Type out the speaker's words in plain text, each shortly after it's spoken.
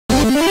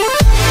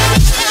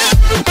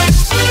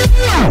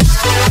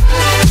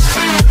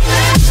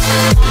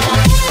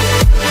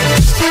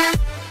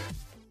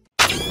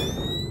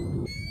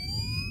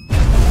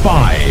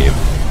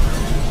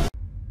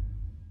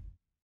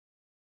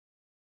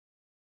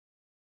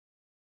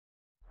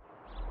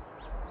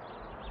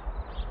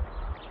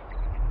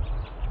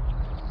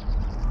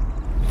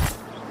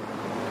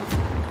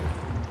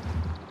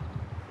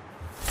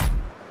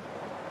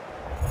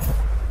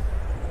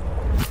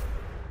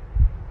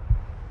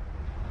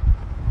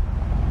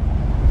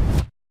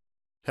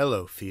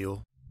Hello,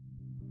 Feel.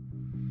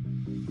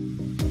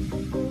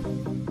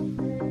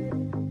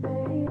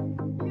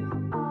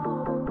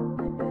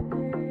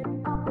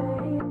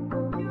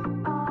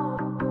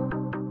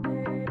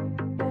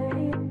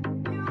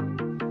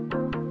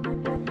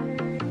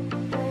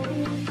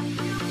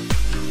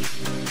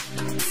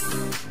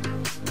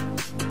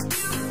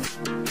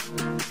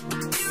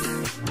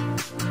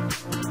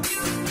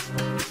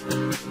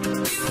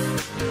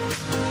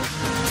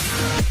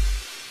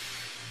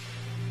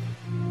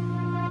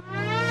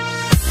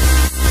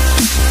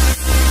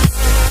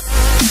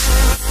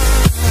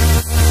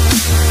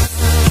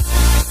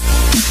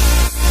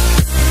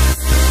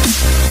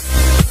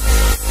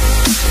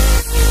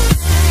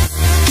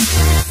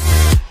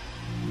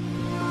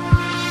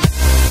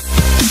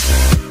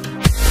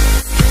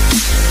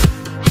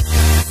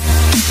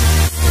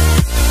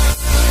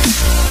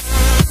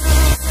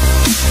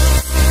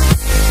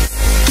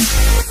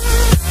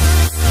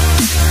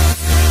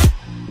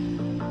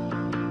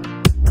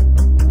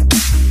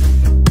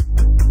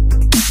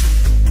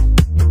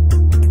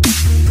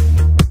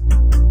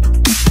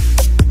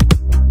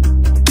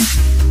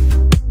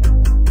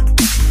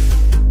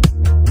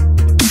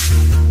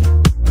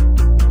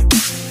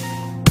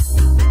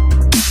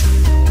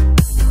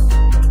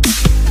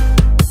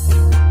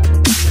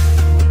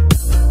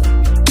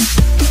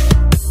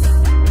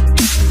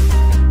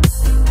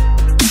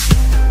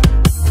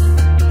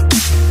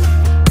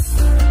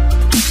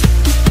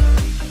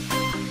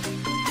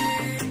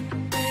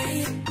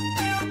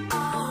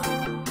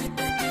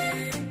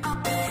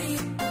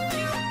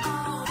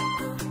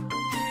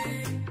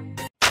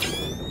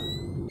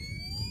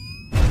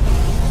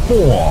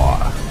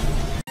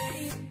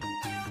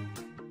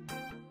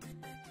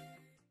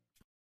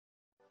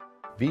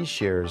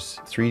 VShare's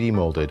 3D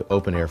molded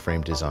open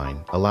airframe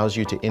design allows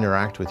you to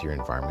interact with your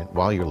environment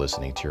while you're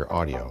listening to your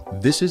audio.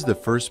 This is the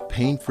first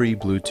pain-free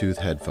Bluetooth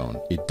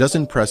headphone. It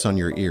doesn't press on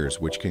your ears,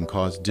 which can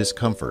cause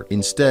discomfort.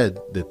 Instead,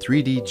 the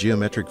 3D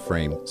geometric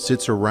frame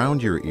sits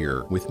around your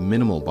ear with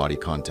minimal body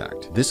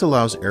contact. This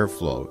allows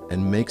airflow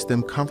and makes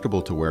them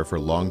comfortable to wear for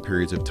long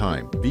periods of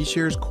time.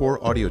 VShare's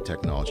core audio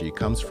technology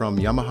comes from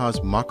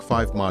Yamaha's Mach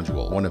 5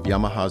 module, one of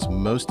Yamaha's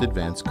most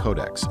advanced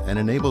codecs, and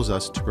enables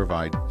us to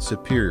provide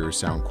superior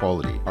sound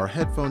quality. Our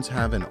headphones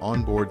have an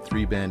onboard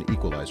 3-band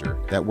equalizer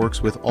that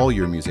works with all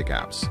your music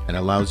apps and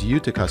allows you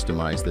to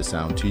customize the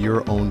sound to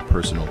your own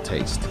personal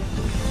taste.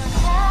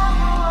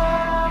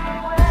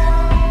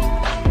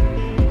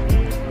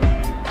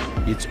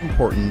 It's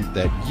important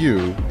that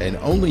you, and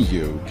only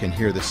you, can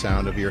hear the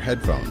sound of your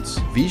headphones.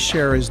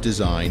 VShare is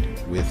designed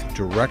with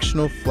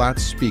directional flat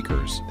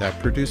speakers that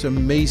produce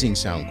amazing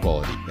sound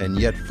quality and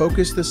yet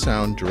focus the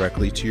sound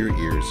directly to your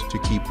ears to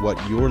keep what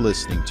you're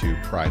listening to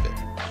private.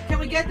 Can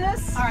we get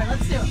this? All right,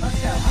 let's do it.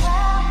 Let's go.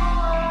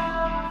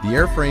 The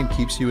airframe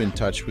keeps you in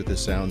touch with the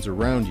sounds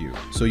around you,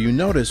 so you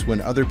notice when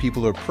other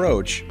people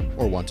approach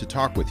or want to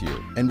talk with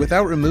you. And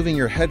without removing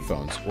your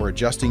headphones or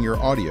adjusting your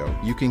audio,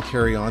 you can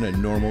carry on a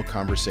normal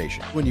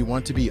conversation. When you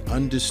want to be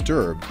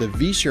undisturbed, the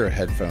VShare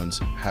headphones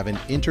have an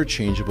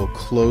interchangeable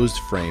closed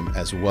frame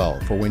as well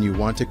for when you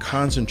want to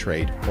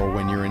concentrate or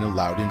when you're in a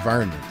loud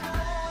environment.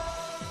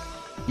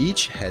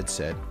 Each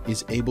headset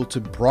is able to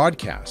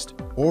broadcast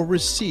or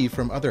receive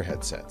from other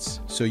headsets,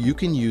 so you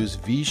can use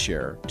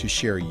VShare to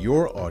share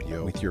your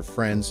audio with your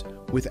friends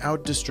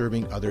without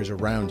disturbing others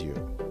around you.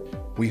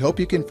 We hope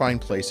you can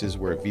find places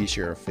where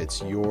VShare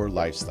fits your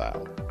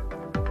lifestyle.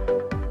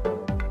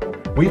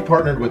 We've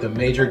partnered with a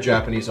major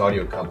Japanese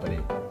audio company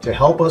to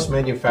help us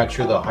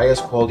manufacture the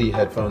highest quality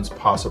headphones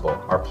possible.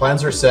 Our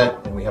plans are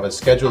set and we have a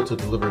schedule to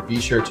deliver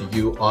VShare to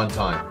you on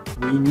time.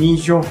 We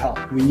need your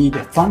help. We need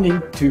the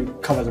funding to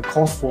cover the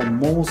cost for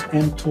molds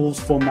and tools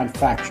for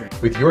manufacturing.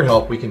 With your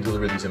help, we can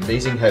deliver these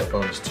amazing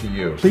headphones to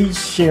you. Please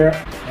share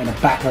and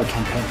back our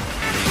campaign.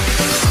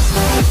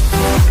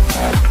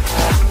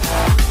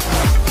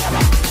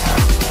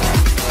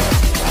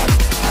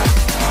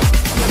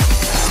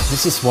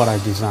 This is what I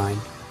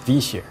designed,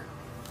 VShare.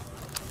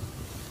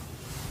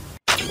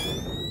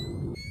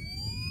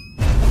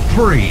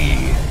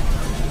 Free.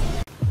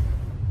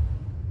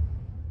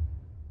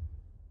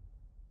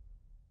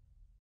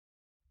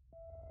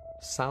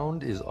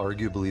 Sound is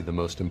arguably the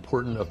most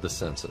important of the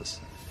senses.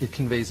 It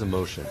conveys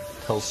emotion,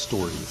 tells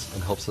stories,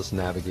 and helps us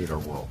navigate our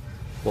world.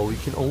 While we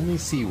can only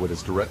see what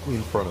is directly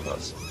in front of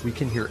us, we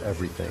can hear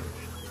everything,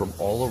 from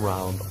all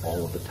around,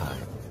 all of the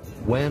time.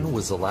 When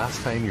was the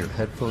last time your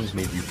headphones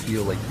made you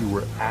feel like you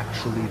were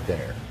actually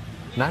there?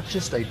 Not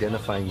just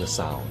identifying the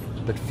sound,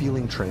 but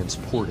feeling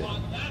transported.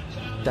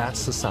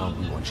 That's the sound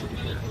we want you to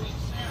hear.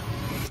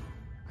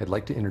 I'd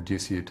like to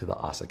introduce you to the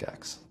OSSIC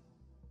X.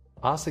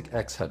 OSSIC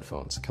X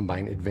headphones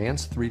combine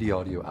advanced 3D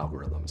audio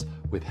algorithms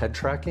with head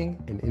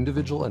tracking and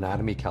individual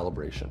anatomy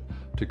calibration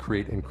to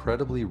create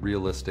incredibly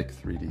realistic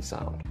 3D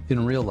sound.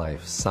 In real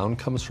life, sound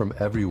comes from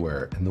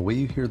everywhere, and the way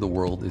you hear the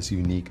world is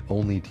unique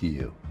only to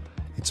you.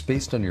 It's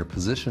based on your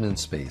position in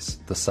space,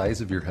 the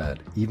size of your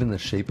head, even the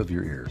shape of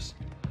your ears.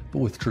 But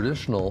with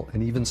traditional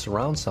and even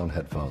surround sound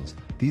headphones,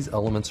 these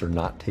elements are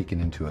not taken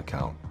into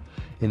account.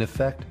 In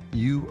effect,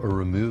 you are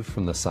removed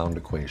from the sound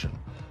equation.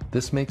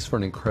 This makes for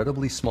an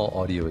incredibly small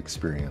audio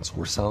experience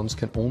where sounds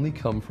can only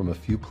come from a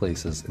few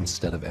places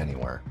instead of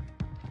anywhere.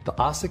 The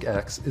OSIC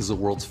X is the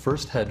world's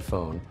first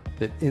headphone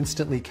that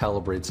instantly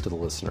calibrates to the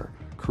listener,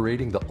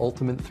 creating the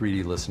ultimate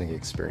 3D listening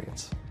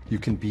experience. You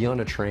can be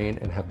on a train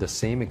and have the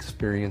same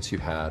experience you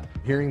had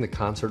hearing the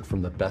concert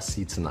from the best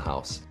seats in the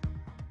house.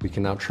 We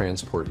can now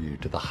transport you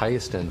to the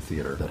highest end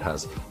theater that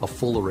has a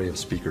full array of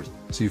speakers,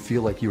 so you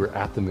feel like you were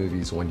at the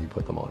movies when you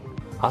put them on.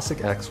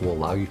 OSIC X will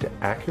allow you to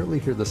accurately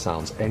hear the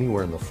sounds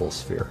anywhere in the full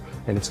sphere,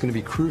 and it's going to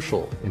be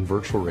crucial in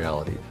virtual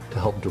reality to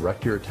help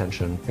direct your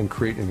attention and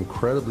create an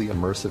incredibly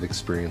immersive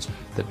experience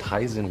that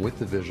ties in with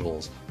the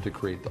visuals to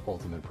create the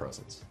ultimate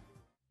presence.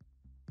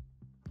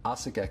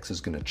 OSIC X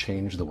is going to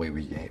change the way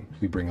we game.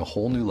 We bring a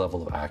whole new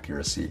level of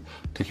accuracy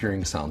to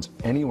hearing sounds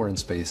anywhere in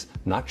space,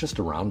 not just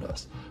around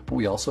us, but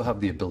we also have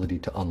the ability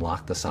to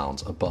unlock the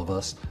sounds above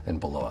us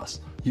and below us.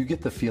 You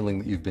get the feeling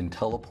that you've been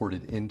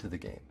teleported into the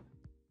game.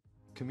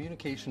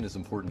 Communication is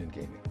important in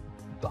gaming.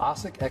 The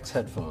OSIC X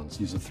headphones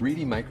use a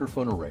 3D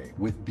microphone array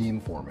with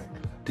beamforming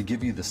to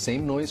give you the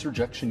same noise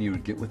rejection you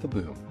would get with a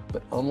boom,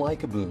 but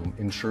unlike a boom,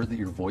 ensure that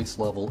your voice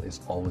level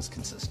is always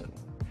consistent.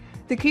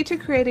 The key to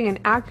creating an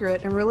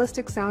accurate and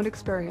realistic sound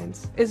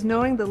experience is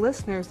knowing the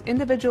listener's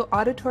individual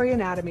auditory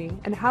anatomy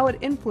and how it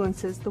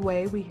influences the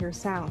way we hear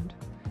sound.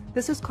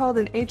 This is called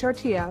an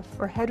HRTF,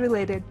 or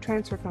head-related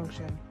transfer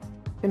function.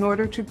 In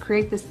order to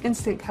create this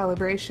instant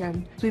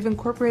calibration, we've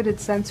incorporated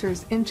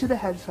sensors into the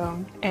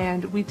headphone,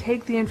 and we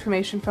take the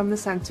information from the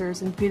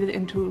sensors and feed it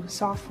into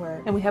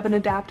software, and we have an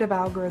adaptive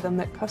algorithm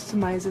that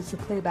customizes the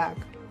playback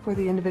for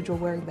the individual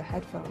wearing the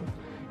headphone.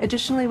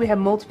 Additionally, we have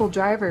multiple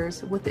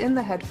drivers within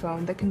the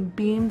headphone that can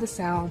beam the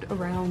sound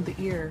around the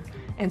ear,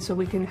 and so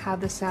we can have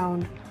the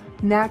sound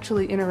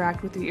naturally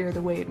interact with the ear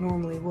the way it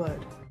normally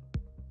would.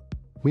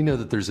 We know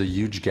that there's a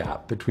huge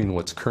gap between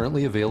what's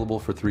currently available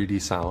for 3D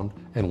sound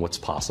and what's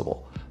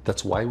possible.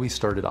 That's why we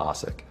started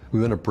OSIC. We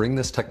want to bring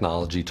this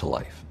technology to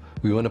life.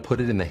 We want to put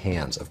it in the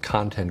hands of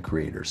content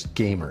creators,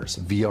 gamers,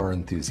 VR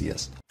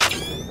enthusiasts.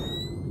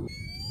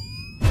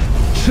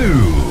 2.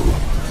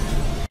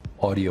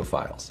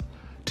 Audiophiles.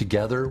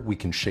 Together, we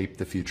can shape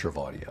the future of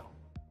audio.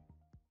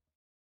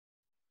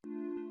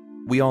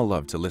 We all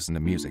love to listen to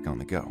music on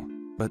the go,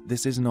 but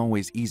this isn't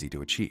always easy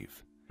to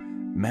achieve.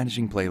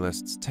 Managing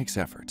playlists takes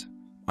effort.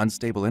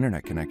 Unstable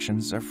internet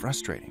connections are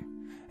frustrating,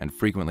 and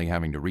frequently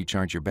having to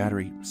recharge your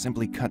battery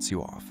simply cuts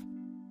you off.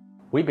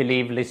 We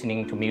believe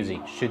listening to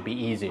music should be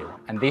easier,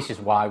 and this is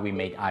why we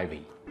made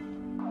Ivy.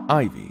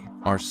 Ivy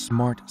are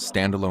smart,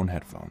 standalone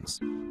headphones.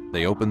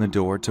 They open the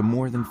door to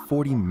more than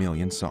 40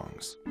 million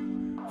songs.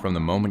 From the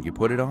moment you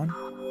put it on,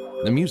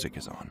 the music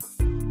is on.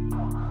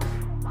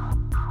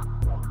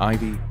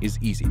 Ivy is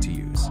easy to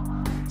use.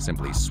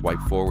 Simply swipe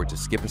forward to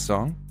skip a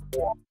song.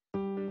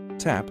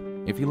 Tap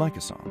if you like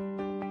a song.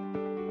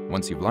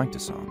 Once you've liked a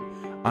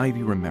song,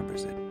 Ivy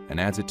remembers it and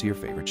adds it to your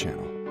favorite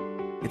channel.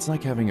 It's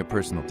like having a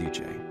personal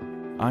DJ.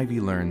 Ivy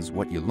learns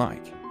what you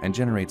like and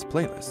generates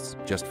playlists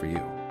just for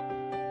you.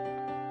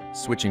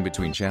 Switching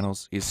between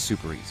channels is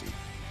super easy.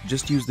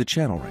 Just use the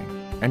channel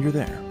ring and you're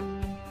there.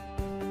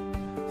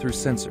 Through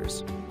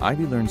sensors,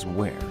 Ivy learns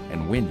where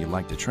and when you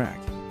like to track.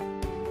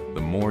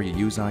 The more you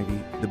use Ivy,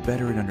 the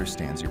better it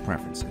understands your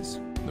preferences.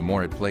 The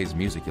more it plays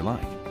music you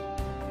like.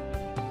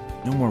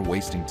 No more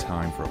wasting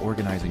time for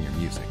organizing your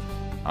music.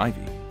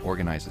 Ivy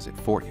organizes it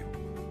for you.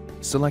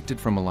 Selected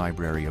from a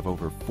library of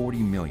over 40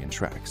 million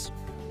tracks,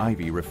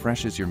 Ivy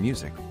refreshes your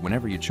music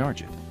whenever you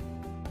charge it.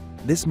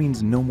 This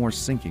means no more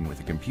syncing with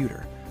a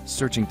computer,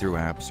 searching through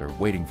apps, or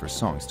waiting for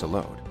songs to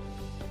load.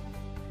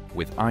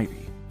 With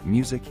Ivy,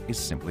 music is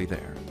simply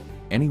there,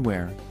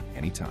 anywhere,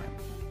 anytime.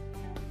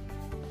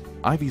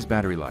 Ivy's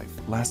battery life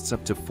lasts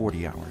up to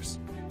 40 hours.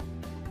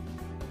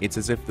 It's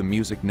as if the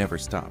music never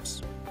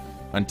stops,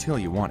 until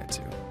you want it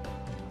to.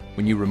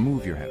 When you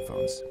remove your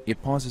headphones,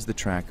 it pauses the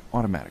track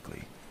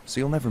automatically, so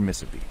you'll never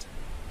miss a beat.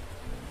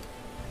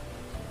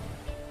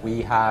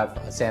 We have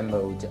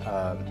assembled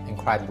an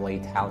incredibly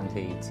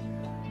talented,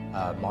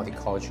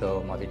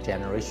 multicultural,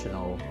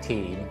 multi-generational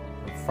team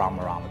from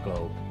around the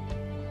globe.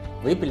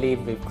 We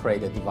believe we've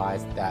created a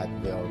device that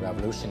will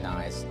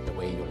revolutionize the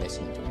way you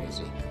listen to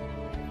music.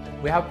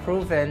 We have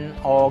proven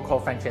all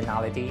core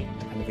functionality,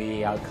 and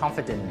we are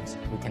confident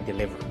we can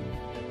deliver.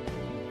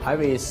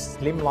 Ivy is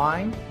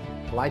slimline,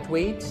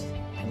 lightweight,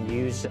 and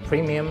use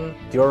premium,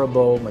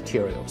 durable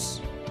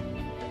materials.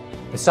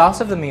 The source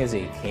of the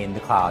music in the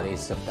cloud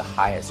is of the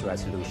highest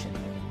resolution.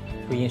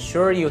 To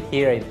ensure you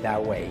hear it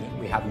that way,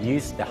 we have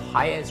used the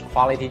highest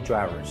quality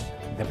drivers,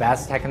 the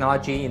best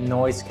technology in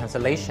noise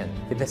cancellation,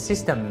 with a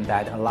system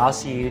that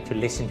allows you to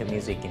listen to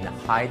music in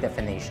high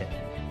definition.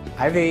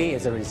 Ivy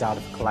is a result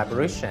of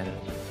collaboration,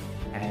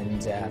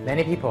 and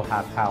many people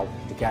have helped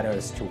to get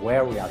us to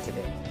where we are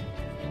today.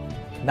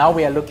 Now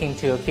we are looking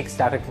to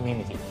kickstart a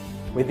community.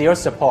 With your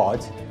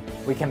support,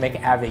 we can make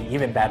Ivy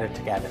even better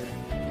together.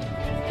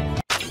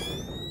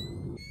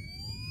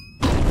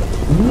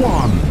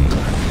 1.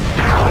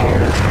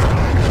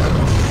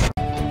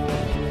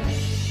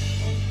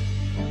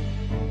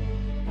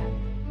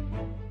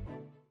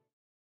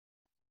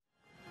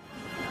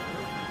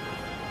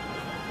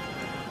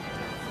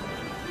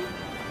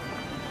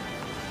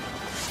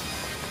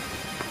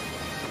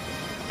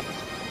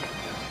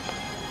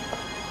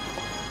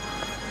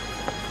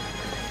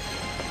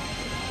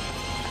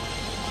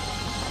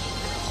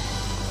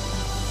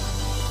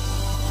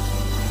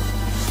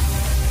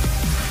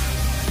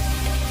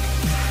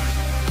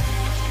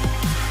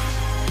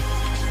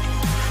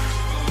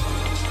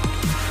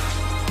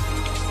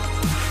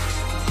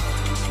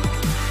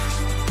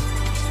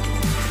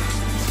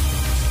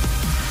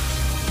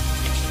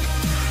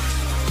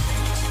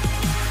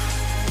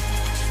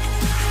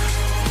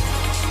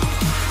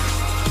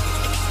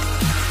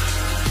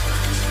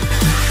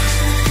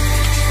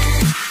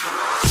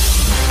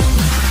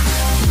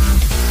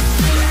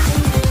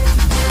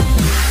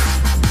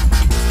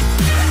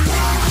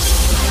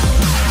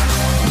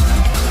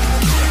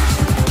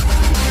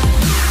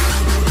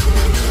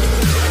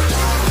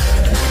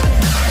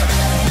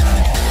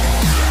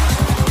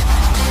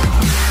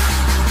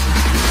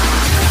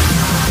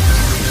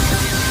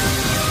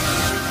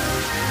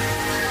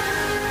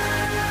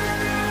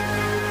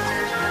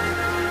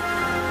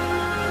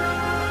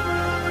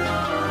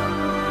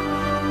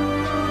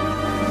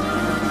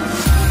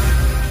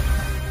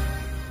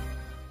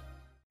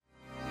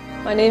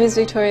 My name is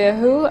Victoria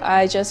Hu.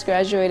 I just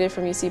graduated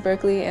from UC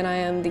Berkeley and I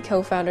am the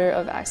co-founder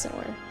of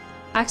Accentwear.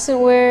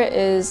 Accentwear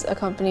is a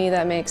company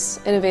that makes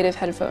innovative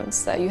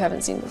headphones that you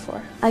haven't seen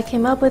before. I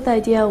came up with the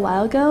idea a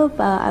while ago,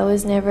 but I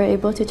was never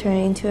able to turn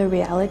it into a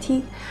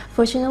reality.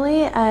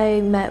 Fortunately,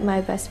 I met my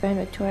best friend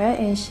Victoria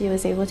and she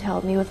was able to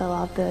help me with a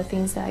lot of the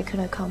things that I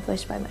couldn't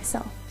accomplish by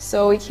myself.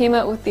 So we came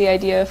up with the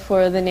idea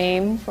for the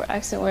name for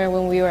Accentwear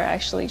when we were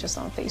actually just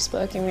on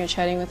Facebook and we were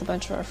chatting with a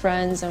bunch of our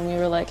friends and we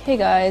were like, hey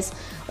guys,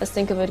 let's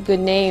think of a good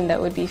name that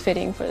would be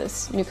fitting for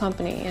this new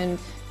company. And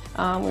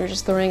we were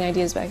just throwing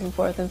ideas back and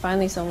forth and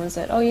finally someone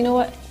said, oh, you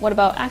know what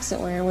about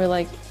Accentwear? And we're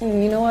like, you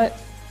know what,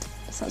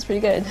 that sounds pretty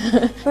good.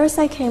 First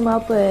I came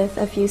up with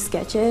a few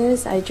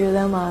sketches. I drew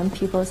them on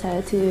people's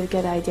head to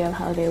get an idea of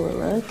how they would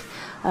look.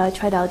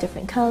 Tried out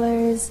different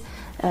colors,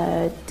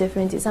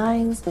 different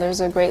designs.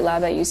 There's a great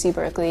lab at UC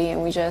Berkeley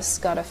and we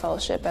just got a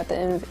fellowship at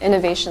the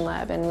Innovation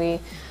Lab and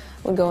we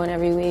would go in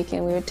every week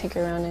and we would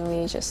tinker around and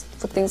we just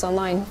look things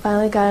online.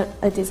 Finally got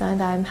a design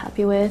that I'm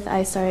happy with.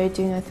 I started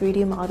doing a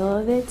 3D model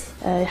of it.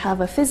 I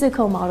have a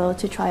physical model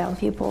to try on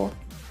people.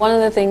 One of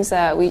the things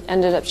that we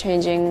ended up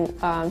changing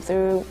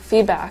through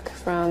feedback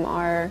from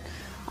our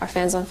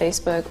fans on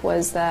Facebook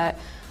was that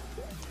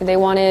they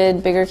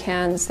wanted bigger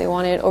cans, they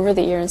wanted over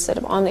the ear instead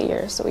of on the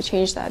ear, so we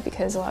changed that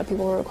because a lot of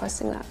people were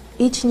requesting that.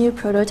 Each new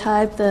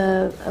prototype,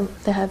 the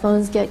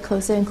headphones get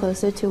closer and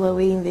closer to what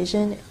we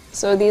envisioned.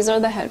 So these are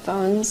the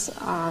headphones,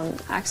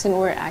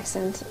 Accentwear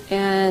Accent,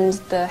 and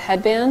the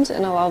headband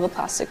and a lot of the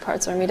plastic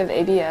parts are made of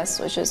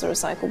ABS, which is a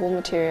recyclable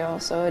material,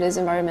 so it is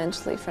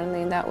environmentally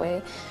friendly in that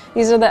way.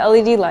 These are the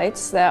LED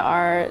lights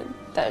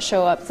that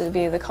show up to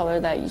be the color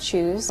that you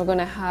choose. We're going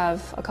to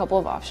have a couple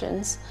of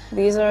options.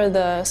 These are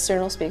the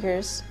sternal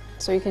speakers,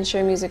 so you can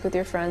share music with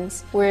your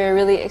friends. We're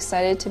really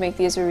excited to make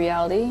these a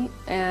reality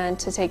and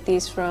to take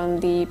these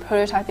from the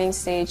prototyping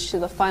stage to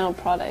the final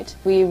product.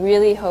 We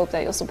really hope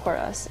that you'll support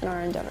us in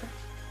our endeavor.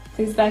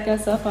 Please back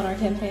us up on our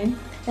campaign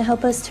and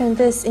help us turn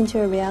this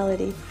into a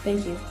reality.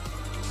 Thank you.